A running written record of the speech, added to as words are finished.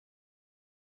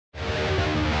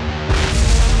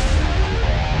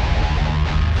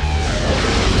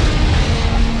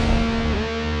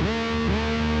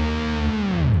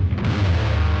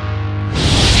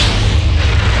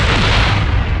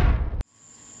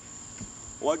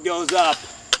what goes up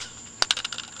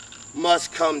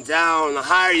must come down. The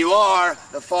higher you are,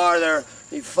 the farther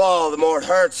you fall, the more it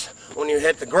hurts when you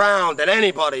hit the ground. That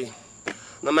anybody,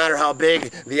 no matter how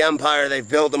big the empire they've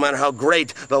built, no matter how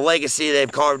great the legacy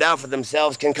they've carved out for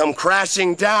themselves, can come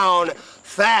crashing down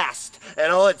fast.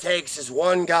 And all it takes is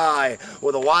one guy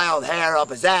with a wild hair up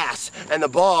his ass and the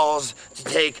balls to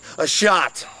take a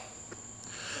shot.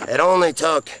 It only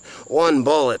took one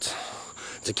bullet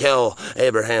to kill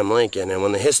Abraham Lincoln, and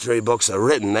when the history books are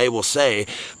written, they will say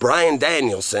Bryan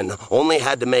Danielson only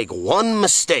had to make one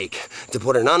mistake to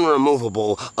put an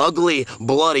unremovable, ugly,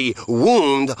 bloody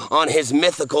wound on his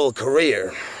mythical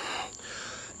career.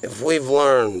 If we've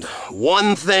learned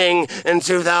one thing in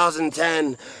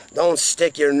 2010, don't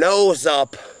stick your nose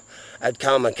up at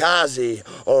kamikaze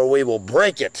or we will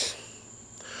break it.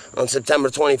 On September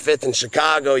 25th in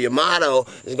Chicago, Yamato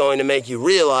is going to make you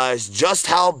realize just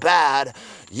how bad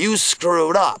you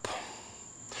screwed up.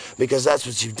 Because that's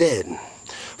what you did.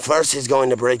 First, he's going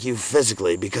to break you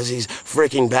physically because he's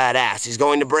freaking badass. He's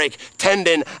going to break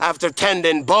tendon after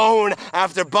tendon, bone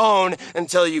after bone,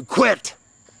 until you quit.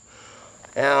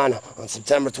 And on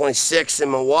September 26th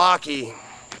in Milwaukee,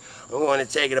 I'm going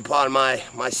to take it upon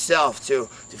myself to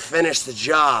finish the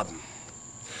job.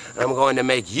 I'm going to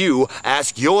make you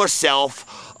ask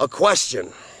yourself a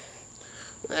question.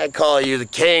 I call you the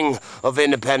king of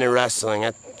independent wrestling.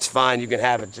 That's fine, you can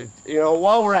have it. You know,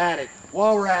 while we're at it,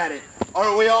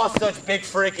 aren't we all such big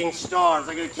freaking stars?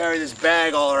 I'm gonna carry this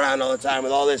bag all around all the time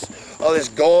with all this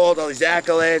gold, all these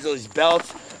accolades, all these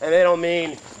belts, and they don't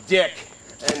mean dick.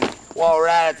 And while we're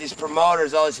at it, these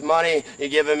promoters, all this money you're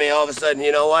giving me, all of a sudden,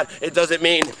 you know what? It doesn't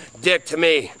mean dick to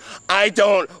me. I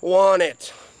don't want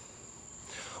it.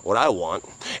 What I want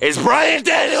is Bryan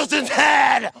Danielson's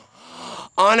head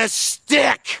on a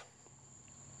stick.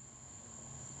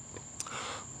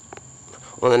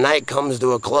 When the night comes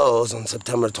to a close on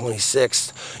September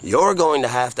 26th, you're going to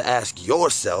have to ask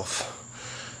yourself,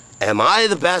 am I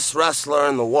the best wrestler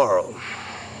in the world?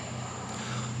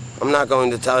 I'm not going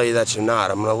to tell you that you're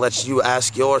not. I'm going to let you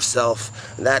ask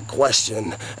yourself that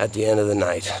question at the end of the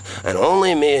night. And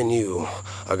only me and you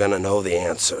are going to know the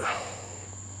answer.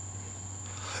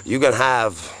 You can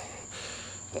have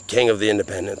King of the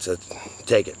Independents.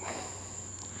 Take it.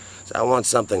 So I want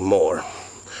something more.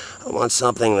 I want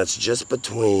something that's just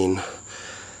between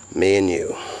me and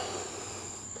you.